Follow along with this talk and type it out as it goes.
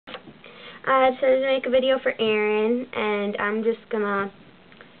I decided to make a video for Erin, and I'm just gonna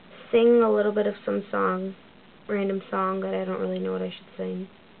sing a little bit of some song, random song that I don't really know what I should sing.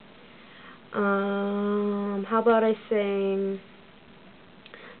 How about I sing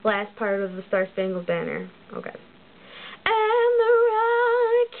last part of the Star Spangled Banner? Okay. And the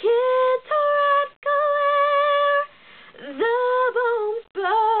rockets are red glare, the bombs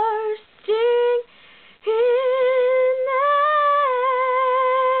bursting in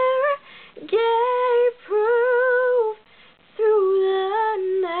air, gave proof through the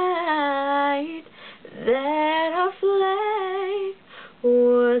night that our flag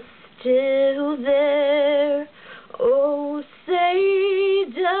was still there. Oh, say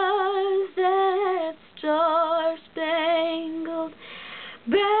does that star-spangled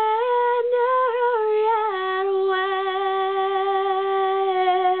banner yet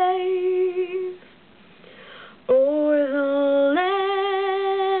wave o'er the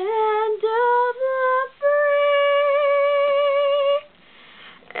land of the free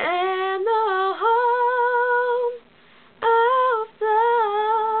and the home of the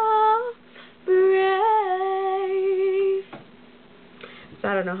brave. So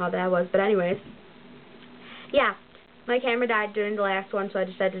I don't know how that was, but anyways. Yeah, my camera died during the last one, so I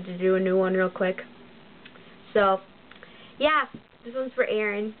decided to do a new one real quick. So, yeah, this one's for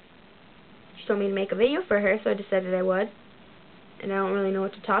Erin. She told me to make a video for her, so I decided I would. And I don't really know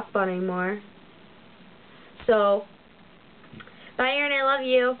what to talk about anymore. So, bye Erin, I love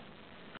you.